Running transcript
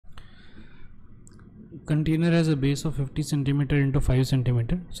container has a base of 50 centimeter into 5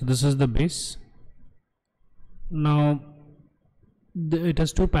 centimeter. So this is the base. Now it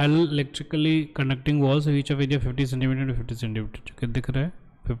has two parallel electrically conducting walls of each of area 50 centimeter to 50 centimeter.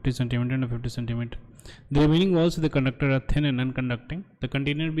 50 centimeter and 50 centimeter. The remaining walls of the conductor are thin and unconducting. The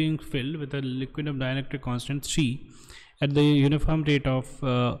container being filled with a liquid of dielectric constant 3 at the uniform rate of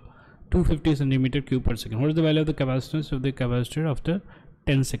 250 centimeter cube per second. What is the value of the capacitance of the capacitor after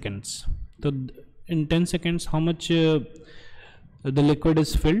 10 seconds? So in 10 seconds, how much the liquid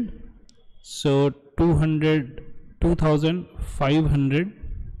is filled? So 2500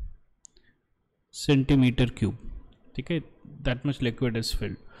 centimeter cube. Okay, that much liquid is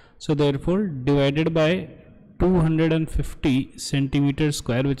filled. So therefore, divided by 250 centimeter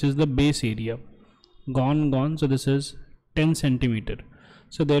square, which is the base area, gone. So this is 10 centimeter.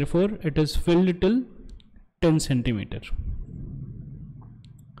 So therefore, it is filled till 10 centimeter.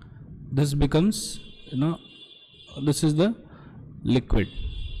 This becomes, this is the liquid.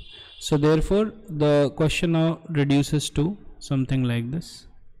 So therefore, the question now reduces to something like this.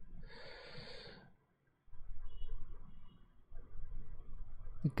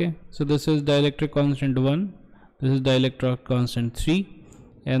 Okay, so this is dielectric constant 1, this is dielectric constant 3,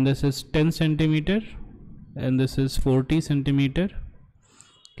 and this is 10 centimeter, and this is 40 centimeter.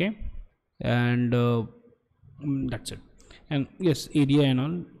 Okay, and that's it. And yes, area and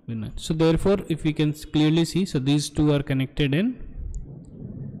all. So therefore, if we can clearly see, so these two are connected in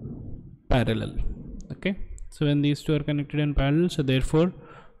parallel. Okay, so when these two are connected in parallel, so therefore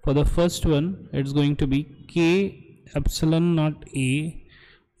for the first one it's going to be K epsilon naught A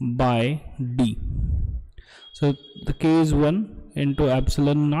by D. So the K is 1 into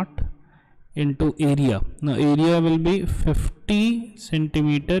epsilon naught into area. Now area will be 50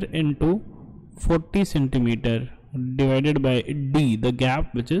 centimeter into 40 centimeter divided by D, the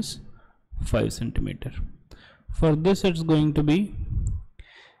gap, which is 5 centimeter. For this it's going to be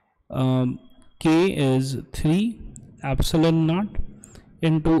K is 3 epsilon naught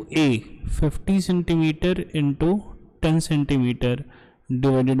into A, 50 centimeter into 10 centimeter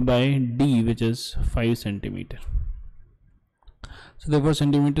divided by D, which is 5 centimeter. So therefore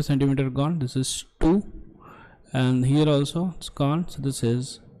centimeter gone. This is 2, and here also it's gone. So this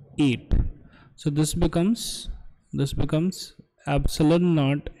is 8. So this becomes epsilon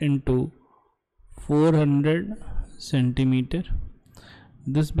naught into 400 centimeter.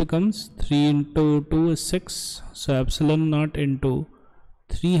 This becomes 3 into 2 is 6. So epsilon naught into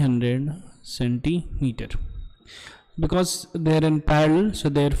 300 centimeter. Because they are in parallel, so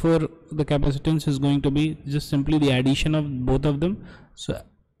therefore the capacitance is going to be just simply the addition of both of them. So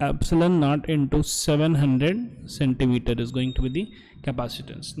epsilon naught into 700 centimeter is going to be the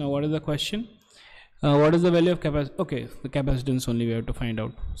capacitance. Now what is the question? What is the value of capacitance? Okay, the capacitance only we have to find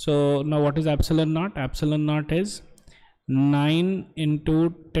out. So now what is epsilon naught? Epsilon naught is 9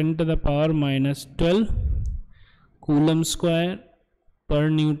 into 10 to the power minus 12 coulomb square per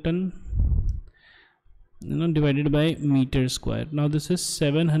Newton, divided by meter square. Now this is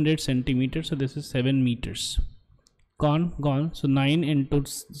 700 centimeters, so this is 7 meters. Gone. So 9 into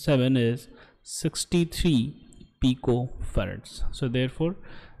 7 is 63 picofarads. So therefore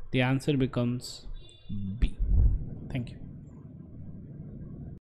the answer becomes B. Thank you.